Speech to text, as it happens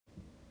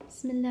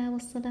بسم الله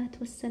والصلاة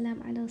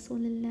والسلام على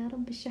رسول الله.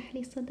 رب اشرح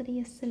لي صدري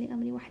يسر لي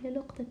أمري واحلل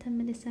عقدة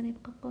من لساني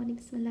يفقهوا قولي.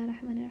 بسم الله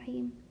الرحمن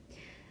الرحيم.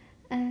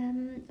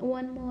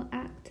 One more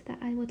act that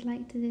I would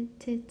like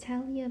to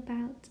tell you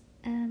about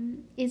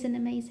is an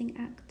amazing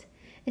act.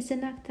 It's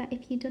an act that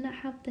if you do not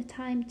have the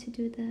time to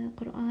do the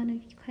Quran, or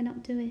if you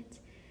cannot do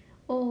it,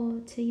 or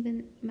to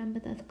even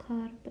remember the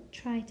adhkar, but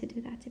try to do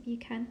that if you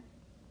can,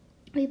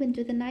 or even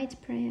do the night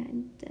prayer,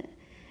 and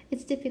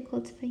it's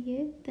difficult for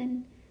you,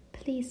 then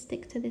please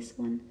stick to this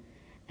one,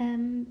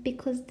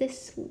 because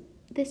this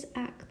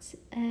act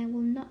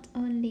will not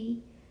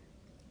only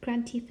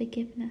grant you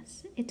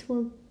forgiveness, it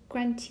will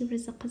grant you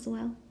rizq as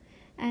well,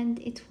 and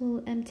it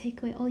will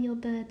take away all your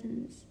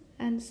burdens.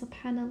 And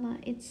subhanallah,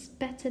 it's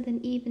better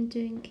than even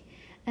doing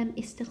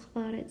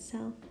istighfar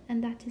itself,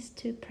 and that is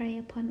to pray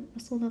upon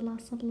Rasulullah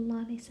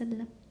sallallahu alayhi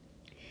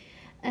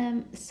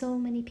wasallam. So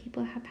many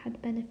people have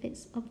had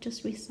benefits of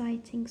just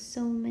reciting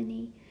so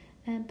many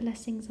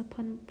blessings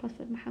upon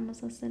Prophet Muhammad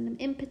sallallahu alaihi wasallam.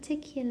 In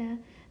particular,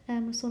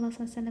 Rasulullah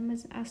sallallahu alaihi wasallam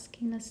is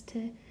asking us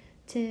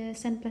to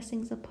send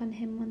blessings upon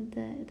him on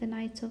the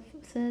night of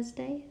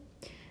Thursday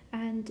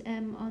and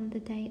on the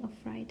day of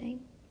Friday,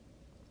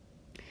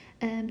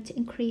 to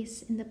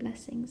increase in the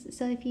blessings.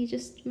 So if you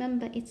just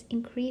remember, it's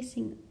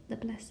increasing the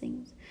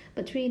blessings,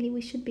 but really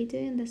we should be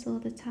doing this all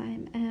the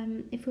time.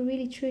 If we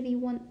really truly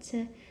want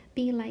to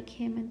be like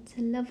him and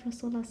to love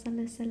Rasulullah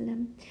sallallahu alaihi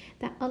wasallam,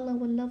 that Allah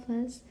will love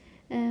us,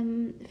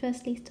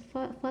 firstly to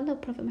follow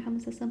Prophet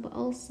Muhammad sallallahu alaihi wasallam, but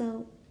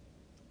also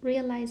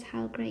realize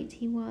how great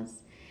he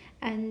was,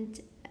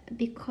 and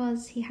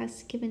because he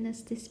has given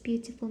us this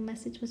beautiful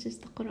message, which is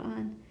the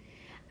Quran,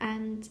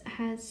 and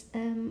has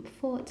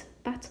fought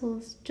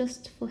battles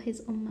just for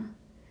his ummah.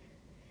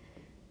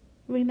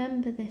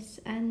 Remember this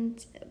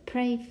and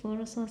pray for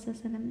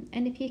Rasulullah.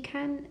 And if you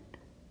can,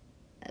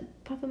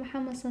 Prophet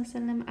Muhammad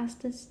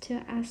asked us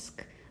to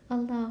ask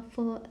Allah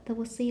for the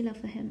wasila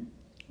for him,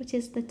 which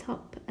is the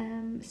top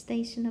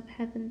station of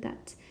heaven,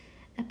 that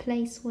a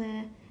place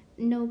where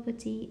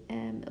nobody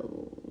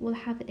will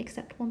have it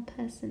except one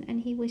person,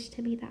 and he wished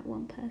to be that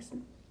one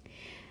person.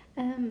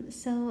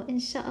 So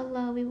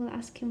inshallah we will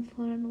ask him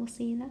for an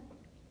wasila,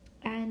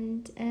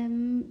 and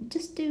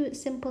just do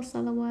simple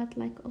salawat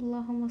like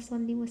Allahumma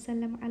salli wa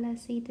sallam ala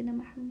Sayyidina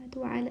Muhammad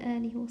wa ala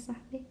alihi wa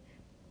sahbihi,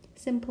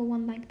 simple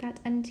one like that,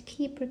 and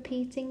keep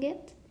repeating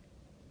it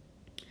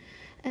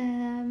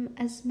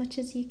as much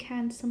as you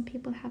can. Some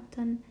people have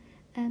done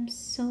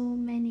so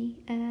many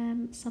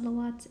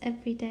salawats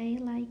every day,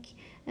 like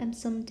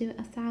some do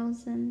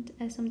 1,000,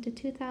 some do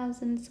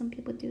 2,000, some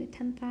people do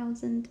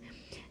 10,000,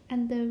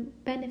 and the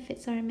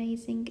benefits are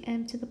amazing,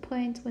 to the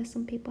point where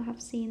some people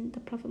have seen the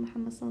Prophet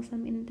Muhammad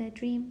in their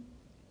dream.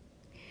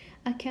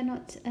 I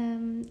cannot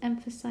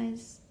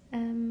emphasize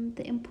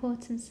the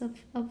importance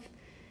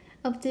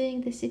of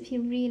doing this if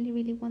you really,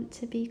 really want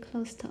to be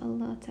close to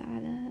Allah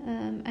Ta'ala,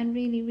 and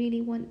really,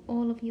 really want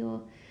all of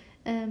your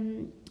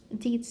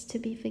deeds to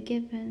be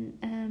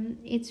forgiven.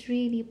 It's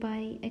really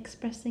by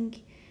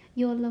expressing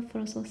your love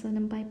for Rasulullah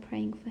and by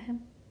praying for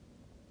him.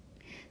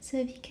 So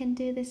if you can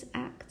do this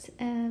act,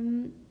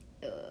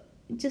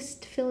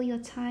 just fill your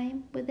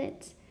time with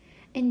it,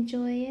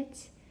 enjoy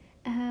it.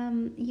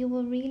 You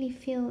will really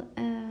feel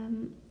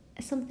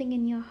something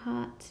in your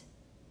heart,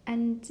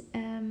 and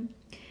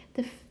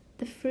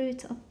the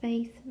fruit of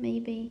faith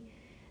maybe,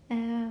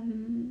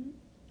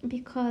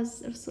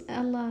 because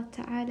Allah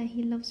Ta'ala,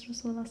 he loves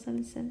Rasulullah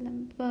sallallahu alaihi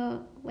wasallam, but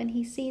when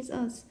he sees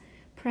us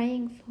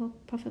praying for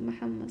Prophet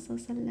Muhammad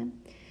sallallahu alaihi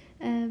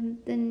wasallam,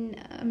 then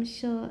I'm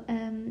sure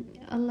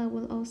Allah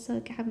will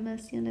also have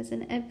mercy on us,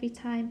 and every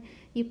time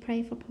you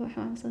pray for Prophet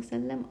Muhammad sallallahu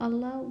alaihi wasallam,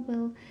 Allah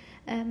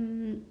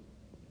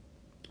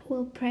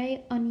will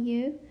pray on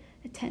you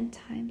 10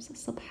 times.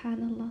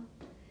 Subhanallah.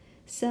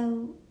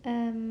 So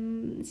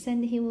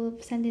he will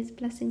send his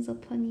blessings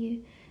upon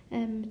you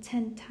 10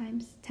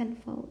 times,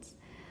 10-fold.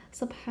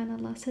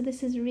 Subhanallah. So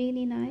this is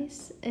really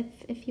nice.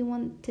 If you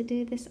want to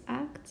do this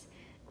act,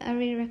 I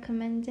really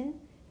recommend it.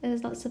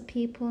 There's lots of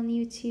people on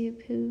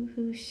YouTube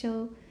who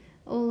show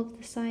all of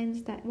the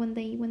signs that when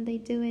they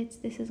do it,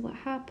 this is what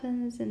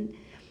happens, and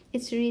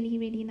it's really,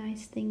 really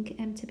nice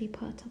thing to be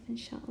part of,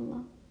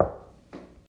 inshallah.